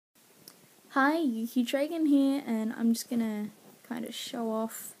Hi, Traigen here, and I'm just gonna kind of show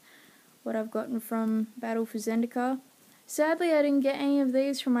off what I've gotten from Battle for Zendikar. Sadly, I didn't get any of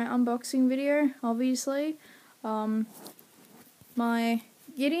these from my unboxing video, obviously. My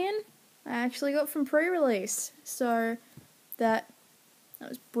Gideon, I actually got from pre-release, so that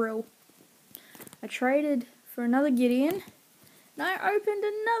was brill. I traded for another Gideon, and I opened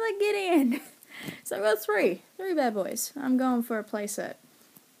another Gideon. So I got three bad boys. I'm going for a playset.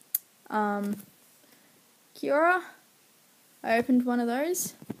 Kioras, I opened one of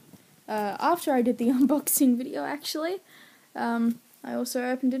those after I did the unboxing video, actually. I also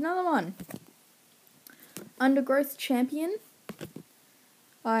opened another one. Undergrowth Champion,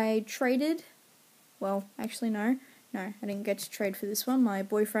 I traded, well, actually no, I didn't get to trade for this one. My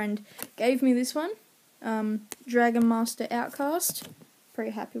boyfriend gave me this one. Dragon Master Outcast,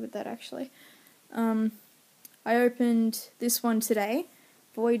 pretty happy with that, actually. I opened this one today,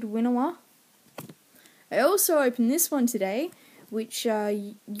 Void Winnower. I also opened this one today, which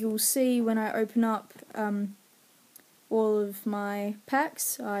you'll see when I open up all of my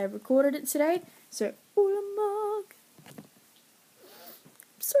packs. I recorded it today, so I'm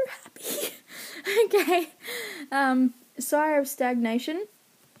so happy. Okay, Sire of Stagnation.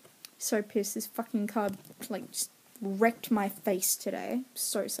 So pissed, this fucking card just wrecked my face today.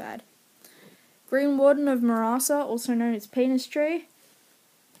 So sad. Green Warden of Marasa, also known as Penis Tree.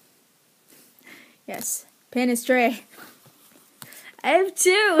 Yes, penis tree. I have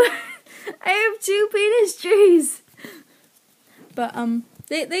two. I have two penis trees. But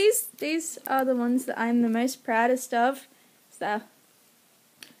these are the ones that I'm the most proudest of. So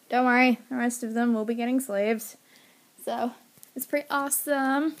don't worry, the rest of them will be getting sleeves. So it's pretty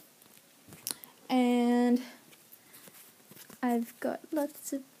awesome. And I've got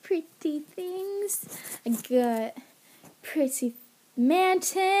lots of pretty things. I got pretty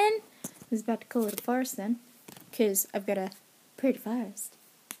mountain. I was about to call it a forest then, because I've got a pretty forest.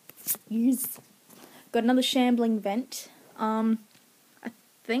 Yes. Got another shambling vent. I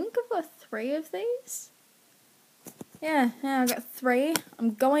think I've got 3 of these. Yeah, I've got 3.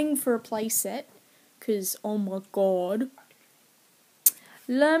 I'm going for a playset, because, oh my god.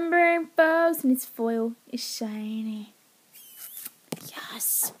 Lumbering bows and its foil is shiny.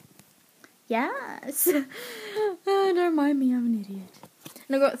 Yes. Yes. Don't mind me, I'm an idiot.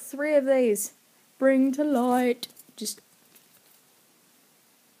 And I've got 3 of these. Bring to light. Just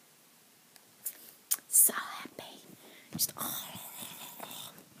so happy.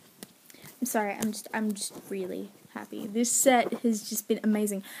 I'm sorry, I'm just really happy. This set has just been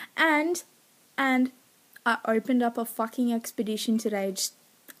amazing. And I opened up a fucking expedition today.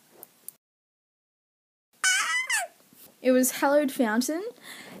 It was Hallowed Fountain,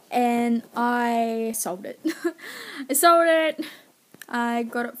 and I sold it. I sold it. I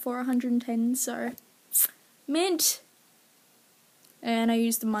got it for 110, so mint. And I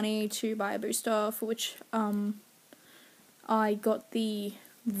used the money to buy a booster, for which I got the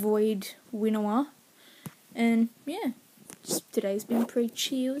Void Winnower. And yeah, today's been pretty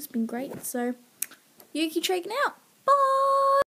chill. It's been great. So Traigen out.